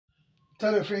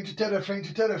Tell a friend to tell a friend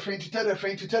to tell a friend to tell a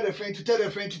friend to tell a friend to tell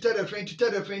a friend to tell a friend to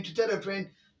tell a friend to tell a friend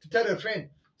to tell a friend.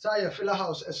 Saya Filler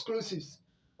House exclusives,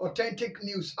 authentic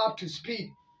news up to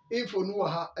speed. Info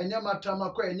nuaha enyamatama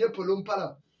kwa enye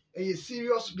polompala. A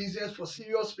serious business for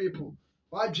serious people.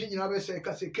 Why Jin Yabese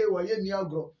Kaseke wa ye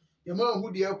niagro. Yama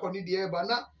who the aircon the air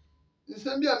bana.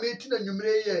 Nsambia meeting and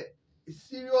numere a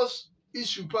serious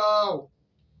issue pow.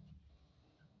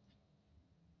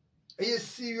 A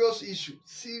serious issue.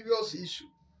 Serious issue.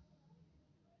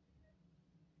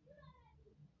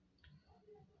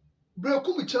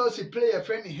 Brekum Chelsea player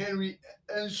friend Henry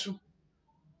Ensu.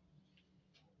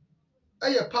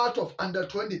 A part of under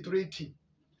 23 team.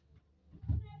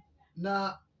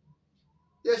 Na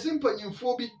yesimpa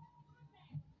nyimfo bi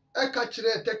catch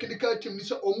the technical team ni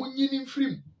so omunyin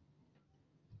mfrim.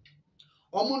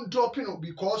 Omun dropping no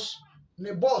because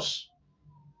ne boss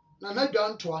na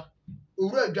dwantoa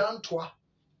owura dwantoa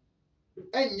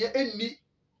enni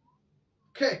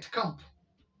Kurt camp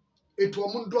etu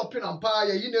omun dropping ampa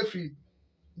ya yi na free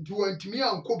nti wantimi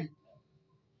ankobi.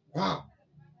 Wow.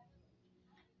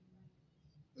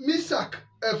 Misak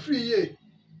a free year.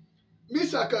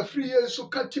 Misak a free year so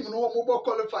ka team no mo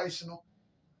qualifies no.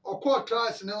 Okọ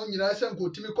trials na onyina se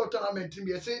nkotimi ko tournament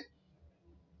bi ese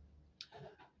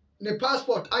ne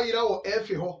passport ayira wo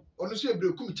efe ho onu so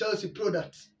ebrekum Chelsea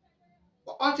product.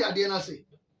 What ade na say?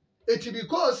 It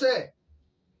because say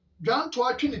Dwanto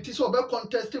atwinity so be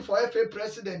contest for FA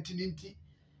president ninti.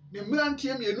 Ne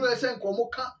mrantie mienu ese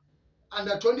nkomo ka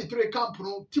under 23 camp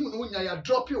no team no nya ya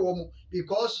drop wo mo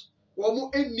because wo mo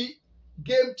any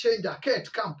game changer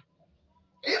Kurt camp.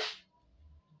 If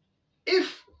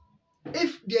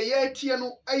the year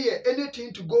tiano aye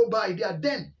anything to go by there,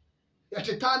 then at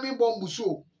a timing bomb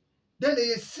so then they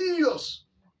is serious.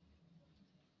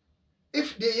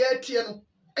 If the year tiano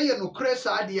aye no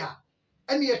cresa adia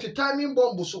and at a timing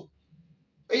bomb so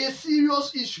a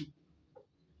serious issue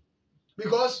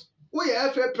because we are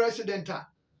FA president.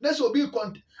 This will be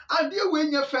and you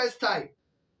win your first time.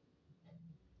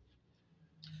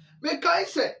 Make I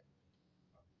say.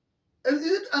 Is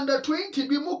it under 20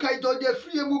 be mo kai dodge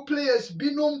free mu players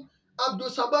binom Abdul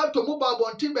Sabato mo ba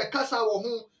bontin be kasa wo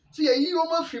ho see yi o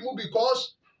ma free mu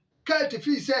because Kurt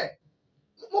fi say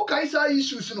mo kai sa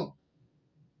issues no.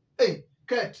 Hey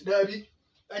Kurt dabi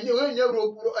anye we nya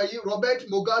Robert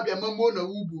Mugabe amamo na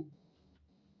wubu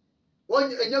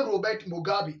won enya Robert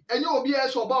Mugabe enya obi e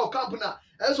so ba o camp na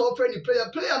e so friend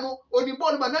player no oni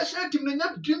ball ma national team no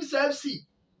nya Dreams FC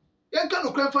yen ka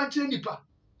no kran fan kire nipa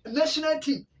national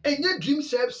team enye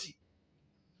Dreams FC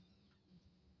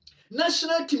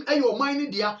national team ayo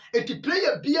mind dia eti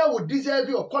player bia wo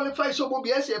deserve or qualify so bo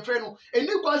bia se friend no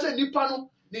eni kwa se nipa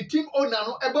no the team owner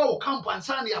no eba wo camp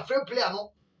ansa na ya friend player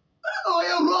no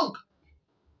you wrong.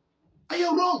 Are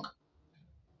you wrong?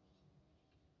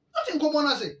 Nothing common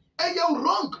I say. Are you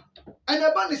wrong? And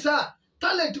the band is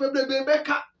talent be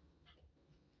beka.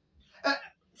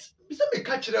 Mr. Me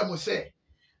catch them say.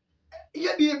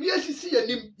 Ya the BSC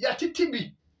anim ya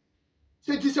TTB.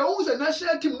 Say it is a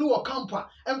national team no camper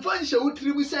and find she would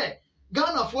tribu say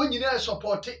Ghana for nyina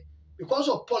support it because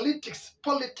of politics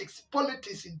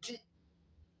in tea.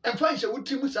 And find she would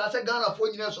tribu say Ghana for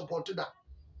nyina support that.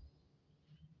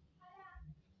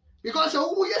 Because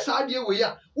who yes idea we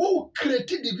are who create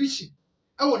division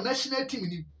our national team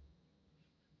ni.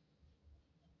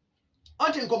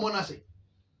 I think common I say.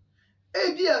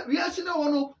 Eh dear, we are seeing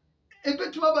one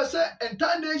ebetuma ba say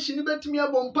entire nation betumi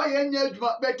abompa ye nya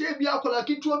adwuma bete bia akola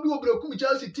kitwa bi obrekum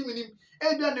Chelsea team ni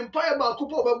e bia ne mpaye ba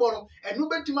akopọ obebo no enu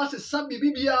betuma sesa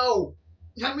bibia o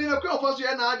nyame na kwa ofaso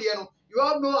ye na ade no you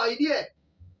have no idea.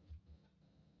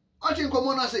 I think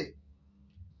common I say.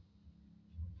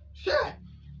 Sure.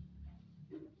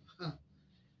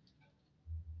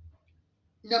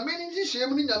 Nyame ni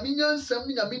hiem ni nyame nyansam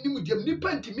ni nyame nimu dem ni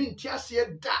pantimi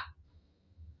ntiase da.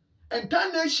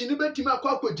 Entire nation betima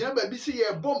akwa gyina ba bi se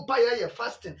ye bompa ye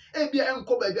fasting e bia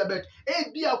enko ba bia bet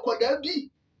e bia koda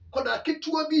bi koda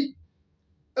ketua bi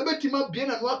e betima bia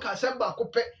na no aka asem ba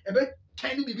kope e be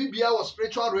tiny bibia was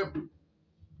spiritual realm.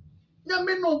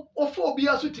 Nyame no ofo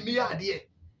bia so timi ya ade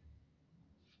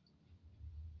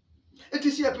it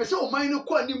is ye pese o man no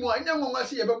kwa ni mu anya nwanwa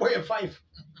se ye be boy 5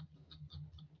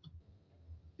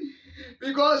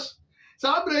 because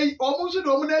sabre omunso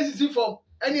do mun asisi form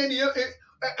ene you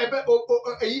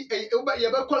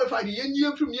qualified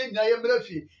ye from ye nya ye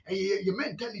mrafie ye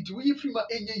mentality we free ma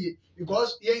enye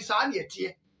because ye sa na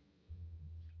etie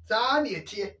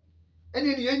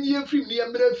ene ye free ye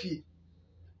mrafie.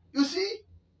 You see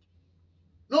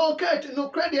no credit no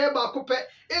credit e ba ko pe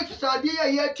if sa de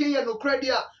ye tie ye no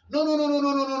credit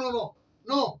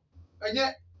no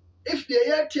enye if the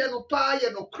year no pa ye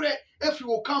no kre if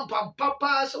you camp and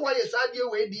papa so why is idea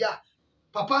we dia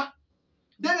papa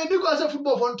then a because of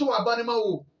football for to abanima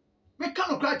wo me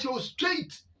can cry to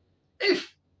straight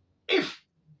if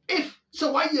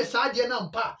so why is idea na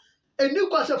mpa a new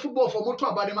because of football for moto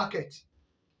abani market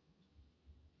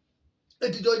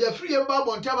it is Georgia free and bab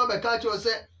on time be catch you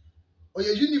say or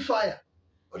your unifier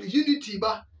or the unity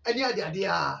ba any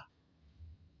idea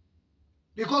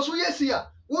because we yes here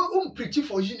we preach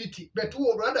for unity but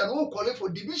we rather no call for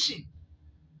division.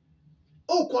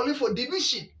 Calling for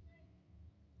division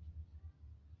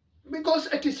because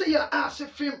it is here as a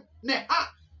film ne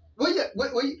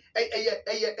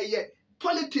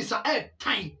politics are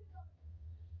time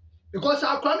because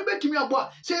our crowd bet me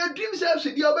about say dream self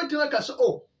say dia bet like so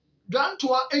oh dan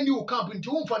to any camp into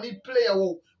one funny player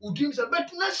wo dreams a bet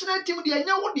national team dia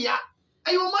nya wo dia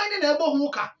ayo mind na ebo ho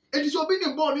ka it is obi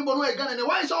ni ball ni no e Ghana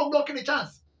why is all blocking the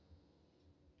chance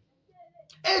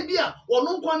Ebia, or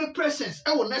no one presence,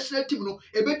 our national team, no,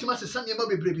 a bit must send him a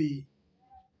baby.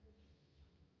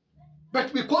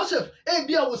 But because of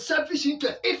Ebia was selfish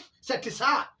interest, if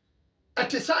satisfied, a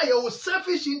desire was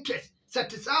selfish interest,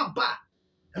 satisfied bar.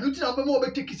 And we tell more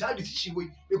about take his decision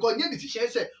way because near decision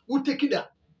said, we'll take it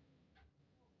up.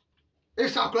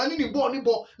 It's our planning born,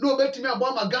 no better me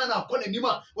about my Ghana,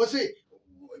 Conanima, or say,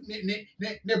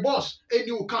 the boss, and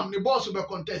you come, the boss will be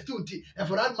contesting, and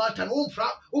for that matter,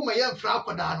 my young Fra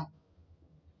Codano.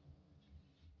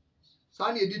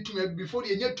 Sani did to me before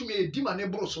you near to me, Dima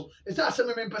Nebroso. It's a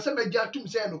seven percent to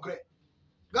say no credit.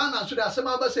 Ghana should have some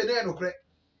other say no credit.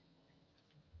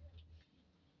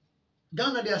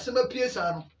 Ghana, there are some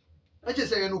PSR. I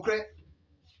just say no credit.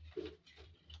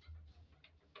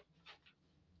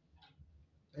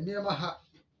 And near my hat.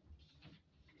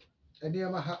 And near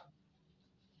my hat.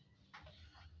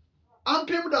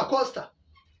 Ampim da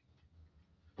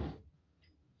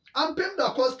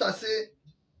Costa say,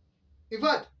 in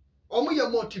fact, omo ye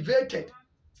motivated.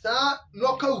 Sa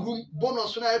local room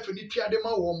bonus na efe ni tua de ma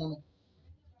wo mo no.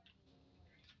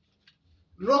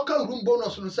 Local room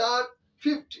bonus no sa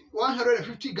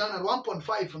 150 Ghana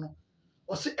 1.5 no.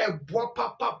 O say e boa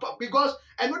papa because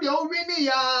I know they all win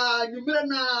ya nyumira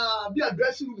na bi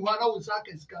address room wa na wo sa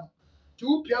kan sika. Ti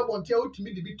wo pia bonte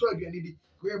utimi di bi to aduane di.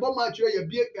 We bo match ya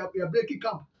breaking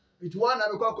camp. It one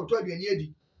na be kwa koto aduane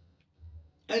adi.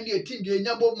 And the team the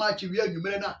nyabo match we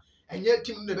anwumere na enye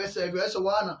team no be serve so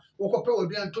wana wo kope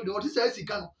waduan to de what say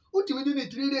sika no utimi di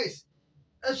 3 days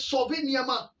e solve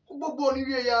niama gbogbo ni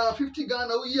wie ya 50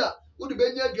 Ghana wo yi a wo de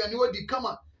benya aduane wadi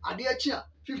kama ade achi a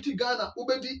 50 Ghana wo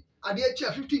bedi ade achi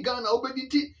a 50 Ghana wo bedi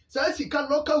ti say sika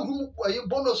local room ayi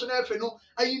bonus na efe no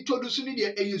ayi introduce ni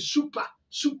de ayi super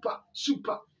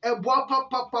e boa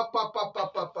papa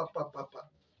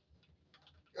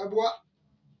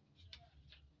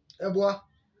eboa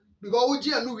because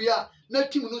we anu we are na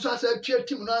team no so say pure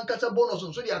team no ankasa bonus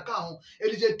so dey account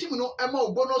it is a team no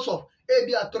ema bonus of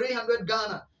be 300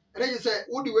 Ghana and then you say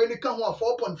wo di we ni ka ho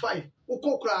 4.5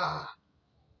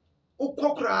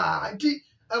 ukokra anti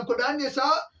ankoda ne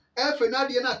sa efe na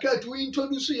de na ka to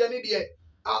introduce ye ne de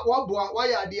waboa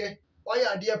waya ade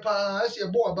pa ase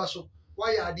bo aba so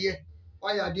waya ade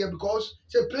because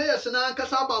say players na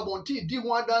ankasa babonti di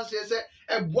ho dance say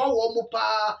eboa wo mo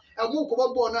pa emu ko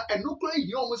bobo na enukura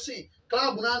yi o mo se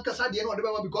club na ankasa de na o de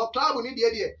ba because club ni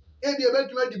de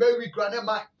betuma di ba week ra na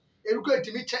mai enukura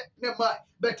timi che na mai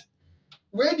but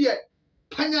we de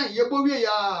panya ye bo we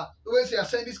ya we say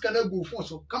send this kind of go phone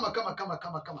so kama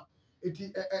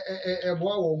eti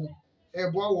eboa wo mo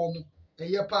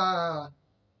eye pa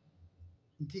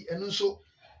nti enu so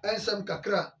ensem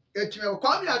kakra etime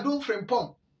Kwame Adom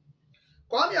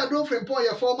Frimpong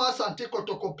ye former Sante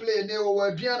Kotoko play ne o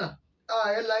aduana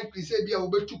e likely say bia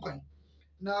obetu kwan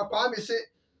na Kwame say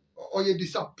oye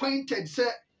disappointed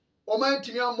say o man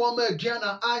timi ammo ma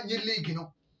aduana anyi league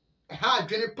no ha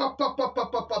adwene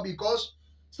papa because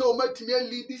so o man timi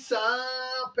lead this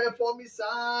performance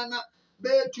na be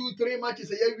 2-3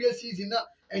 matches a year season na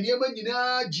enema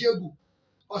nyina giegu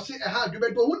o say ha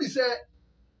adwene but who dey say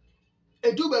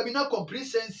edu ba bi na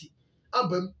complacency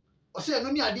abam o say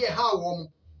no ni ade ha wo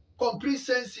mo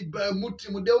complacency ba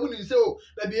mutim de woni say o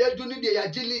ba bi edu ni de ya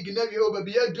G league na wi o ba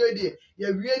bi edu de ya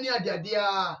wi ni ade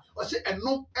a o say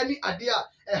eno ani ade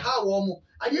a ha wo mo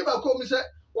ade ba ko mi say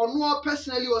ono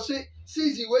personally o say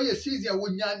season we ye season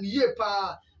wonya ni ye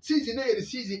pa season na ye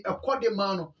season e kode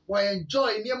man no we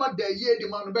enjoy niema da ye de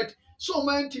man no but so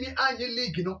man timi anye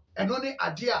league no eno ni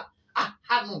ade a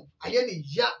ha no aye ni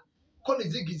ya koni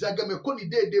zigizaga me koni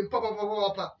de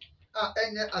papa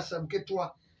enye asam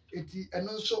ketwa eti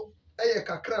eno nso eye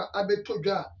kakra abeto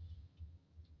dwa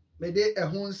me de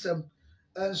ehun nsem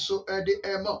and so the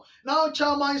emo. Now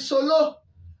Chairman Solo,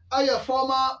 I a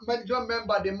former management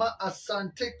member the ma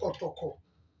Asante Kotoko.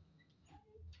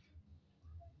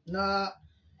 Now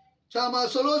Chairman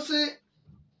Solo say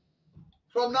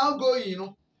from now going, you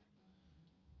know,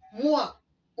 more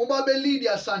Umabe lead the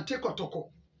Asante Kotoko.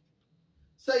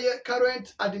 Say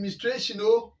current administration,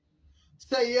 oh,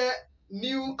 say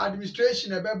new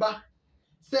administration ebeba,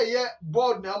 say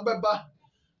board number.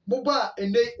 Moba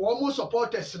and they almost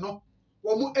supporters no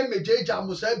womu emejeja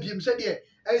musa biem said ye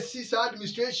SC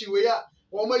administration we ya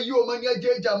woma yi o mani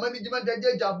ajeja management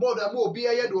ajeja board am obi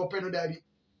aye de open no dabi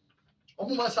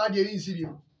omu ma sa de nsi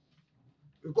biem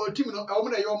because team no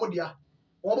omu na ye omu dia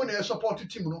omu na support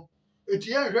team no eti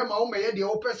ye hwe ma omu ye de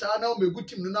opesa na omu egu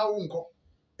team no na wo nko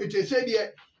eti said ye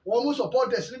womu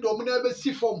supporters ni de omu na be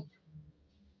si form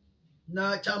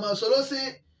na chama solo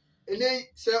se ene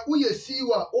se uye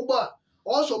siwa oba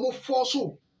also mo force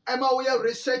Emma we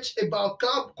research about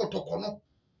club Kotoko no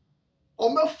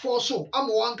ome force am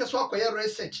wan keso akoye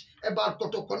research about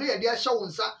Kotoko no ye de ahya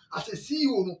wonsa as a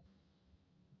CEO no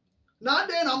na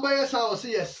dey number yes I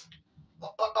say yes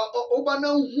oba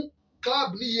na hu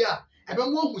club ni ya ebe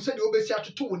mo hu se de obesi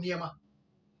atoto woniema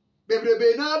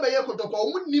bebrebe na be ye Kotoko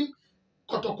omunnim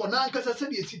Kotoko na nkasa se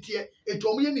de sitie eto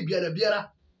omo ye ni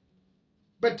biara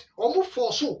but omo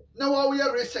force na wa we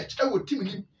research e wo team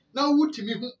nim na wo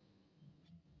timi hu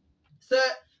say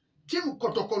team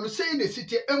Kotoko no say in the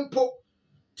city empo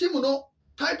team no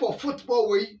type of football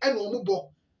way and omo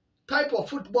bo type of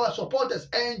football supporters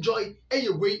enjoy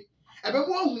way ebe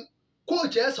mo hu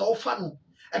coach esa ofa no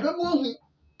ebe mo hu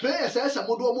players esa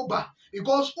mo do omo ba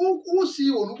because who see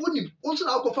won wonim won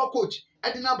na akofa coach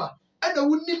e de number e da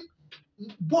wonim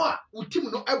bo a wo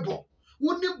team no ebo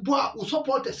wonim bo a wo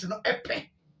supporters no epe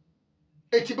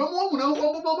eti be mo hu na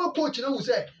omo coach na hu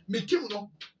say me team no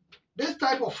this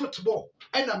type of football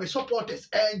and my supporters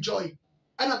enjoy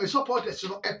and my supporters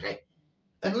no epe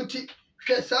and unti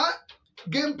hwe sa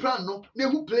game plan no na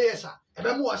hu players a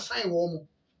ebe mo assign wo mo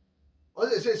o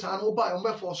say sa no ba o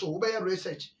be force wo be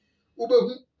research wo be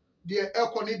hu de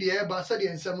ekoni de e ba sa de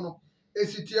ensem no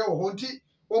esitie wo ho nti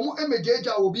wo mo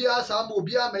emejeja obi asa ma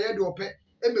obi a meye de ope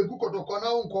emegu Kotoko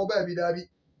na wo nko ba bi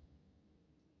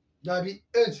dabi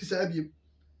ensi sa bi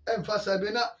emfa sa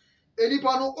bi na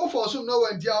enipa no o force no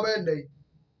wanti abendai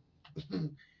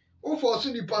o force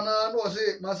nipa na no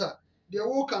say masa de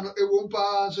wo ka no ewo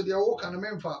mpa so de wo ka no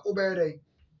memfa o be dai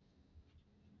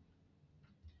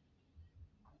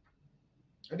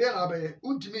ade na be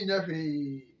untimi nya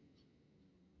hwe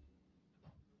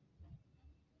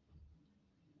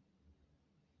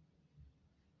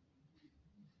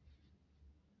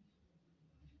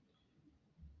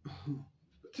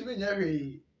untimi nya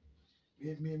hwe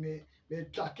me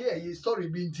take a story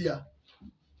bintia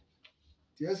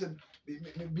yes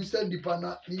me bisa nipa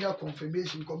na niya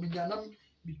confirmation ko minya na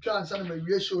mi trans na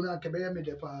me show na ke be me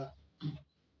de pa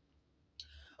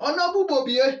Honorable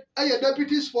Bobie aye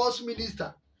deputy sports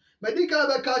minister medical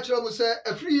be ka kire mo say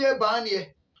afri ye ban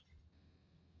ye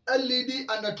lead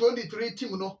under 23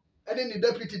 team no and then the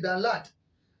deputy dan lat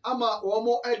ama wo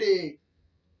mo e de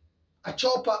a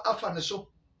chopper afa ne so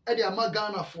e de ama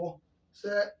Ghana for say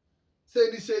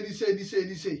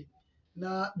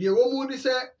na de wo mu ni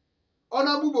say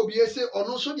Honorable Bobie say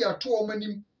ono so de ato o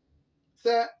manim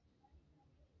say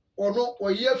ono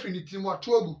oyi afri ni team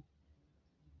ato agu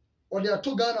o de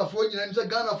ato Ghana for nyina ni say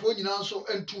Ghana for nyina so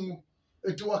entum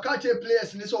etu wakache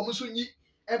players ni say o muso nyi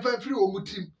emfa free o mu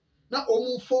team na o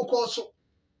mu focus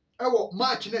ewo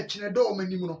match na chine do o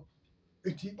manim no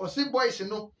eti o say boys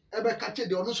no ebe kache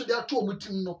de ono so de ato o mu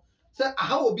team no say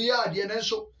aha obi ya de na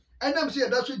so enam say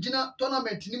da so gina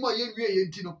tournament ni mo ye nwie ye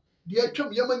nti no de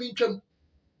atwam yamani ntwam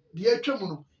de atwam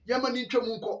no yamani ntwam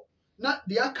nko na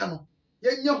de aka no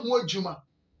yenya ho adwuma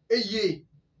eye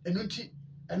enu nti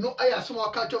eno aya so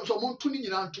aka twam so mo ntu ni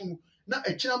nyina ntu na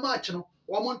akina match no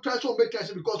wo mo ntwa so betia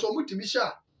se because o mutimi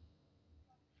sha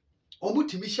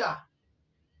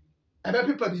ebe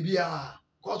pepa bibia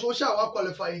because wo sha wa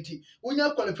qualify nti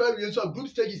wonya qualify we so group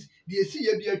stages de esi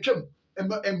ye bi atwam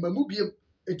emba mu biem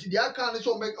eti de aka ne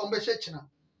so o be hye kina.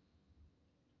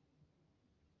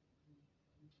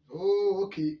 Oh,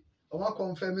 okay. I want to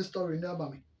confirm the story near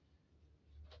me.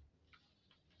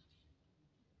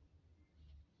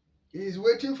 He is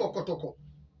waiting for Kotoko.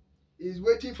 He is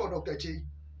waiting for Dr. Che.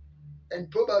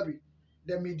 And probably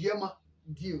the Mediama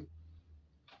deal.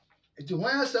 It's when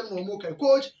I say no more.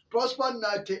 Coach Prosper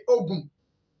Nate Ogum.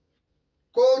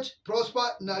 Coach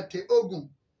Prosper Nate Ogum.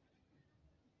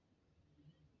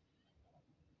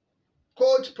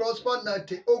 Coach Prosper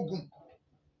Nate Ogum.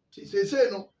 Say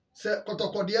no. Say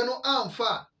Kotoko diano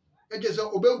amfa. It is a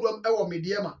obegum ewa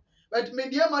Mediama. but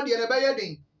mediama de na be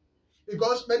den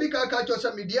because medical catch us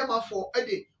mediama for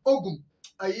ede ogum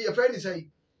ayi your friend say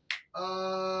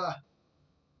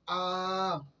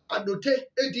adote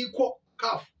edi ko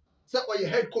calf say or your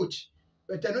head coach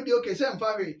but no dey okay say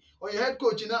mfa hwe or your head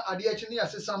coach na ade echi na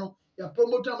yasesa no ya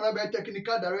promoter am be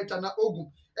technical director na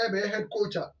ogum e be head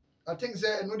coach I think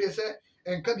say no dey say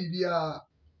enka bibia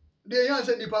dey yan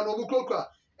say nipa no bukrokra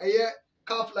eye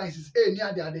calf lines ni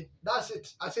ade that's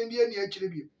it asem bi ni akire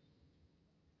bi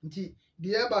nti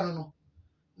dey eba no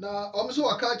na omso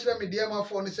waka kire me dey ma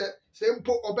for no say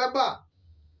mpo obeba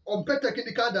ompe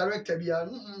technical director bia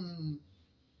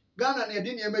Ghana na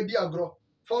edi na di agro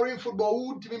foreign football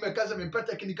who timi meka say me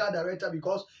technical director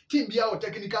because team bia o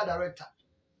technical director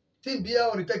team bia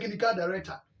o technical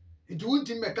director it won't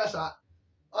timi meka sa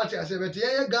ati ase bet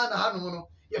ye Ghana ha no no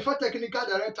ye fa technical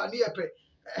director na ye pe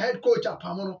head coach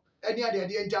apamo no eni ade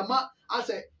enti ama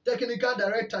ase technical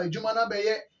director ejuma na be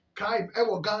ye crime e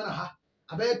wo Ghana ha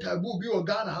abe tabu bi wo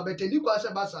Ghana ha bet ni kwa se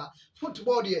basa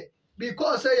football de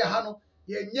because say ye ha no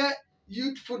ye nye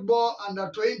youth football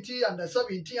under 20 under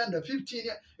 17 under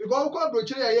 15 because ko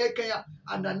abrochire ye kan ya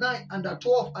under 9 under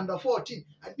 12 under 14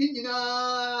 adi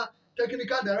nyina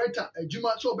technical director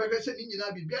ejuma so be se ni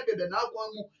nyina bi bia de na akwan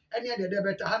mu ene de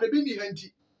beta ha na bi ni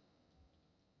hanti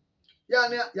ya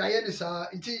na ya ye ni sa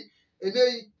nti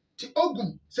enei ti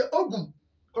ogum se ogum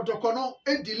Kotoko no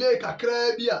e delay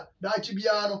kakra bi a daachi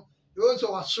bia no you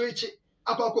so wa switch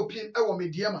akokopin e wo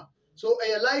mediama so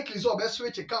e likely so be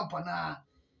switch camp na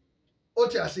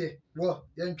Oti ase wo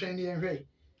ye ntwen ne ye hwe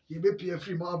ye be pie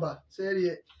free mo aba say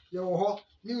ye wo ho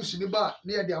news ni ba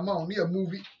na ye de amount na ye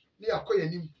movie na ye akoye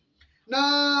nim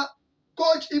na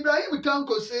coach Ibrahim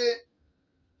Tanko say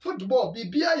football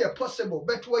bibia ye possible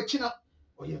but we china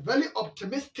or ye very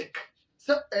optimistic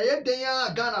say eye den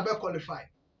ya Ghana be qualify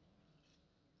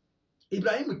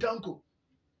Ibrahim Tanko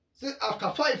say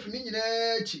after 5 ni nyina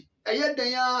chi eye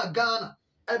den ya Ghana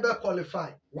e be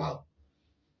qualify wow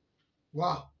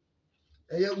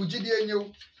eye ugidie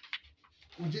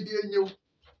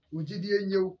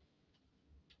nyew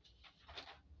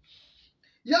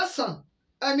yasan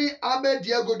ani abe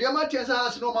Diego de ma tiesa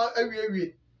has no ma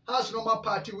awie has no ma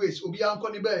party ways obi anko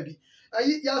ne baabi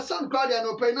ayi yasan crowd ya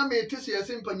no pay na me tese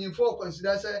yesi mpanyimfo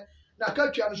consider say na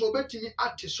katwa no so obetimi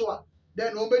ate so a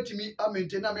then obetimi a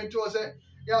maintain na mento say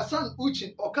yasan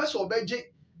uchi okasa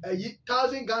obeje ayi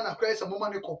 1000 Ghana credits amoma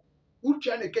ne ko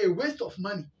utwa ne kai waste of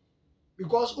money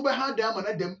because ube had them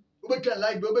and them ube try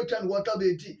like ube try water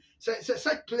the tea say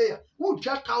such player who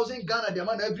try 1000 Ghana them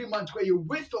and every month where you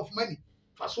waste of money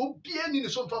for so be any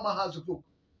some farmer has to go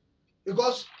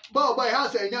because by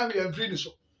has a nyahwe and free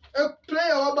so a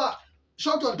player over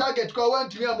shot on target ko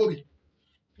want me amobi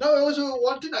now we also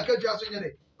wanting a catch as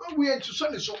nyene we ain't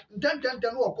so so den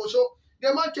work so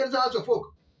the man change as of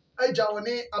folk eja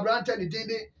woni abrante ni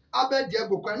dinde abed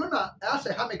Diego kwa no na as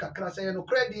a hame kakra say no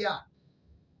credit a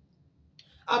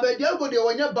Abediago de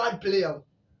onye bad player,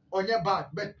 onye bad,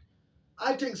 but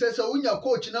I think says so unya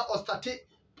coach na or start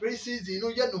pre-season no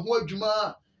ye no ho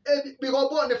adwuma because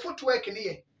born the footwork in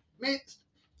here. Me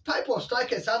type of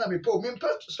striker sana me po me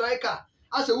striker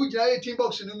as a ugina team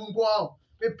box no mu go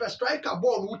me striker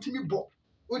ball utimi ball.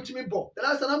 The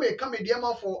last time I come in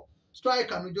for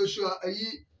striker no Joshua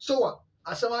ayi Soa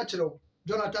asama chiro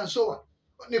Jonathan Soa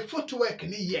the footwork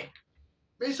in here.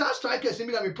 Me say strikers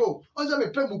me na me po once me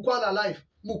play Mukwala life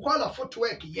Mukwala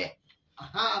footwork me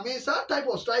say type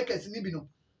of strikers ni bi no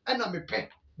na me pe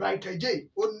Brighter J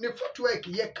on the footwork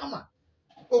come on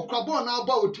okwa ball na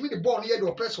ba otimi the ball no ye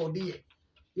do press or dey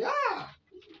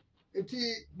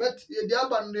eti but ye dey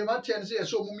aba no ma tie say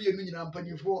so mum ye no nyina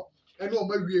mpanyimfo ene o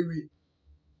ma wiewie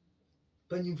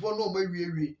panyimfo no o ma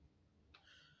wiewie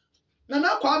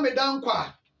na kwa me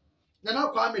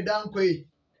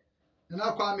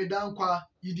dankwa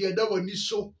yidi eda wani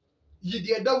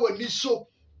so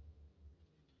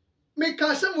me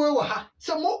ka se mo we ha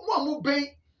se mo ben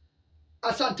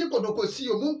asante Kotoko si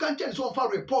o mo nka nchen so fa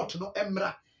report no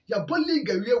emra ya boli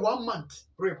gawie 1 month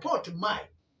report mai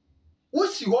wo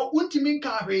si ho untimi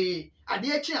nka hwe ade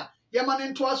echi a ye ma ne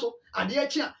nto aso ade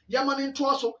echi a ye ma ne nto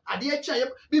aso ade echi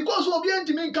a because obi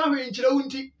ntimi nka hwe nkyere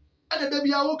wunti ade da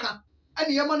bia wo ka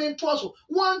ade ye ma ne nto aso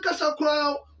wan kasa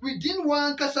kura within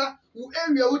wan kasa wo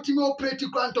area utimi operate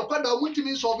kura ntokwa da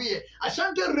untimi solve ye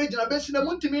asante regional besi na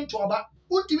untimi nto oba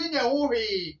untimi nya ho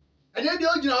hwe ene de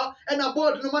ogina ena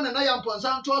board no man na ya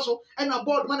mponsa nto aso ena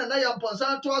board man na ya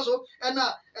mponsa nto aso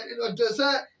ena to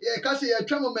say ye kase ye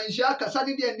twemo manhia kasa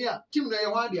de de a team no ye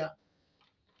ho ade a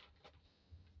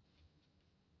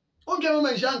onke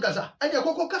manhia nkasa ede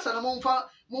kokko kasa na momfa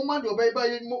momma de obaiba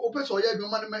ye opeso ye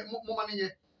adwuma no momma ne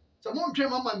ye So mo ntwe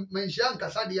mama manhia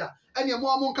nkasa de a ene mo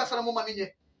amo nkasa na mo ma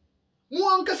nenye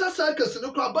mo nkasa circus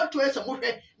no kra bato ese mo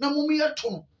hwe na mo me yeto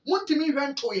no mo ntimi hwe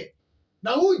ntoye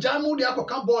na wo gya mo de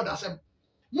akoka board asem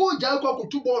mo gya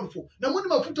akokotu board fo na mo ni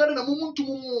mafuta na mo ntum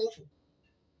mo fo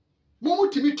mo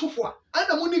mutimi tofo a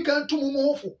ana mo ni kan ntum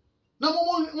mo fo na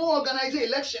mo organize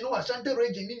election no Ashanti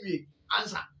region ni wie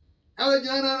answer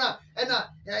na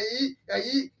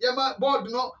yama board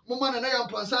no mama na ya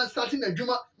mponsan starting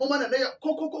adwuma mama na ya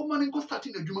kokoko mama nko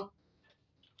starting adwuma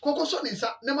koko so ni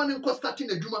nsa na mama nko starting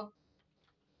adwuma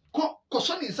ko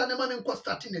so ni nsa na mama nko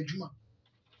starting adwuma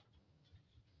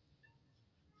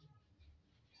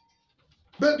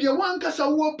baby wan kasa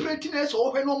wo prettiness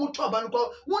o hwe no moto aba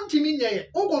nko wontimi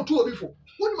nyeye ogotu obi fo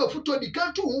woni mafuto di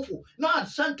kan tu hufo na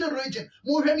Ashanti region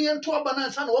mo hwe ne ento aba na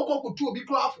nsa na wokokotu obi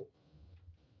kro afo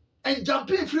and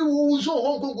jumping free wo zone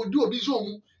Hong Kong go do obi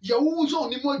zone ya wo zone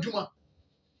ni mo adwuma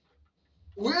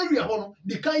we area ho no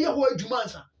di kan ye ho adwuma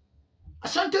nsa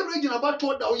Ashanti region aba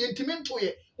to da o ye ntimi nto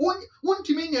ye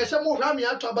wontimi nye se mo hwa me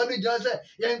ato aba no gya se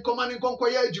ye nkoma ne nkonko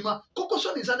ye adwuma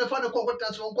kokoso ni nsa ne fa ne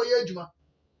kokota so nko ye adwuma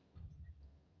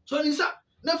so ni nsa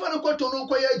ne fa ne koto no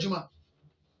nko ye adwuma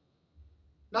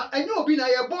na enye obi na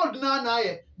ye board na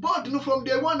ye board no from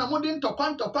day one na mo de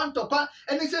ntokwa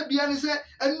eni se bia ni se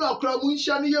enu akra mu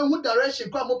nhia no ye hu direction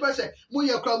kwa mo pese mo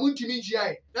ye akra mu ntimi nhia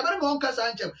ye na bere mo nka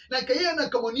sa nchem na ka ye na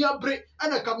kamoni abre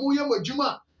ana ka mo ye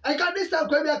madwuma I can this time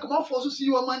kwa bia ka mo force see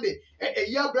you on Monday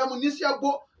ye abra mo nisi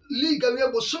abo league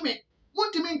awe bo some mo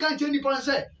ntimi nka nche ni pan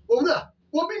se owura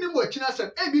obi ni mo akina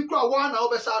sem e bi kra wa na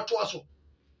obesa ato aso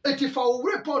etifa o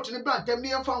report ni brantem ni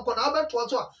emfa nko na abeto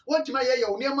aso a wontima ye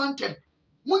wo ne mantem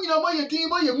munyina moye tin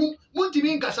moye mu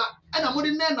muntimi nkasa ana mo de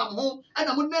nenam ho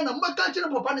ana mo nenam maka kire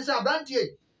papa ne se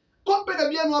abrantie company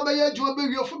bia no abaye adwuma be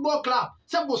wi football club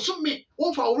se bo sumi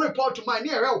wonfa wo report man ne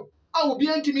erew a obi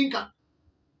antimi nka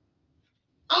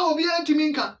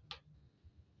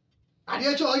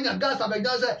ade che onya gas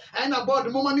abega se ana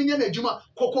board mo ma ne nya na adwuma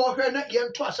kokko hwe na ye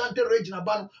nto Ashanti region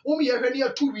aba no wo ye hwe ne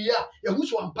atu wi a ye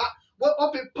huso ampa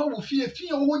wo pepa wo fie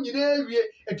wo nyina wie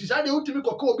etisa de wutimi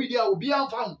kokko obi dia obi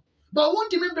amfa ho ba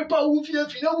won't me pepa wo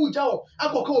fie na wo jawo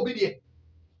akoka obi de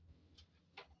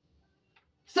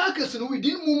circus no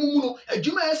within mumu no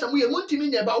adwuma yesam ye montimi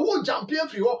nya ba wo jump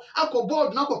afri ho akọ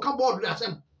board na akoka board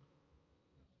asem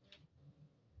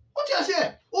what you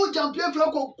say wo jump afri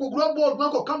akọ grow board na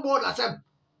akoka board asem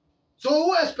so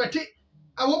wo expect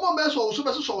awo mo be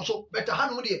so better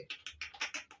hanu de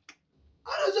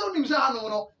ana zo nim sa hanu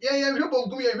no ye hwe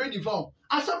bonkum ye hwe di phone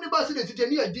asem ne ba se de tete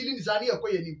ne ya dealing zani ya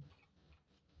koye nim.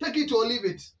 Take it or leave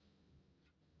it.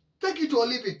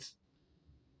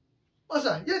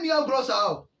 Masa, ye ni agro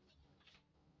sa.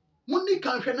 Muni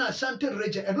kan hwe na Ashanti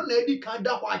region eno na edi kan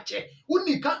da ho ache.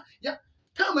 Uni kan ya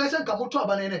kama ese nka moto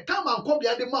aba ne kama nko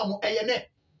bia de mamu eye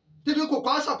ne. Tete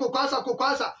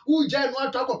kokwasa u je no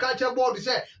ato akoka che board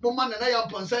se mo man na ya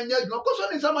mponsa nya adwuma.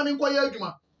 Koso ni sama ne nko ya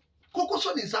adwuma.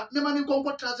 Kokoso ni sa ne man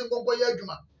nko transe nko ya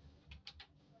adwuma.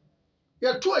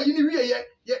 Ya to ayi ni wie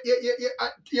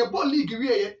ye ball league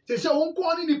wie ye se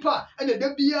wonko ni nipa ene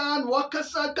da bia no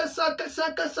wakasa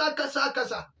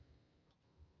kasa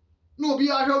no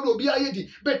bia hwe no bia ye di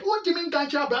but wontimi nka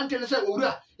ncha brante ne se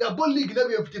owura ya ball league na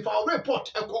be 55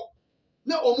 report eko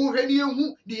na omu hwe ni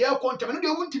ehu di ye kontem no de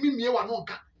wontimi mie wa no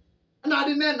nka na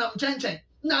de na nam chenchen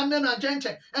na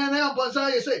chenchen ene ya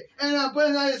bonsa ye se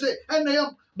ene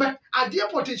ya but adie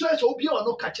potential so obi o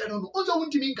no kache no onzo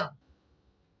wontimi nka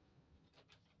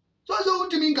so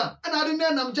wontimi nka ana de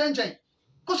nenam chenchen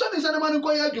koso ni se ne man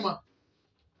ko ya adwuma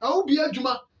a obi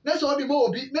adwuma na se odi mo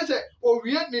obi na se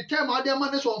owie ni time ade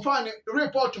ma ne so mfa ni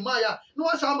report ma ya no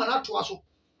wasa ma na to aso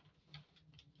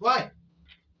why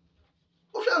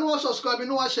o fi anu subscribe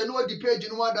no wa share no di page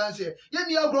no wa dance ye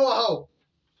ni agro wa ha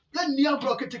ye ni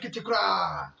agro kitikiti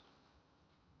kra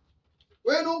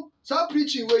we no sa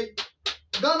preaching we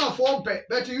Ghana for pay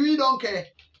but you don't care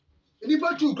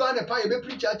nipa two kra ne pa ye be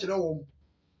preach a kire wo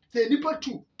say nipa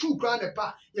two kra ne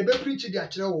pa ye be preach di a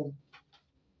kire wo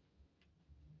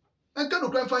enka no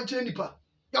kra fa nkire nipa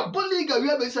ya boliga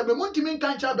wi be se be montimi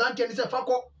nka ncha brante ni se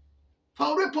fakọ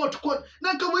fa report code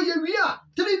na nka we ye wi a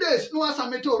 3 days no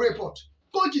submit a report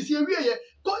coach is ye wi ye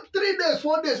 3 days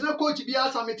 4 days na coach bi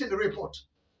a submit the report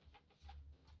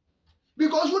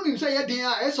because when him say ye din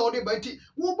a ese ode banti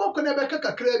wo boko na be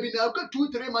kakra bi na ka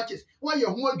 2-3 matches wa ye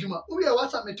ho adwuma wo ye wa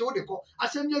submit wo de ko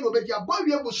asem ye no be dia boy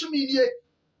we busumi nie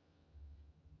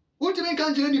ultimate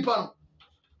kan jere nipa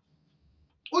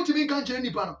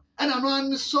no ana no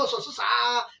an so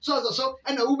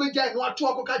ana wo be jai no ato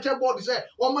akoka che board say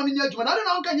wo man nya adwuma na de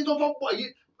na kan je to for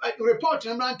boy report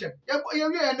no rantem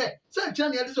yɛwie ne sɛ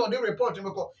nkyɛn ne yɛde sɛ ɔde report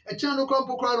no kɔ ɛkyɛn no kɔ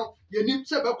mpokora no yɛnim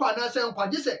sɛ bɛkɔ anaasɛ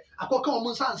nkwa gye sɛ akɔka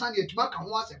wɔn nsa ansa ne yɛtuma ka ho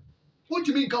asɛm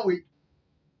wontumi nka wei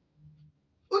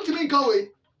wontumi nka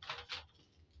wei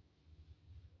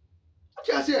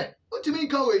wote aseɛ wontumi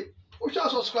nka wei wohwɛ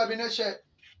asɔsokwa bi ne hyɛ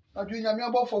adwene nyame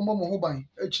abɔfoɔ mmɔ mo ho ban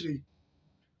akyire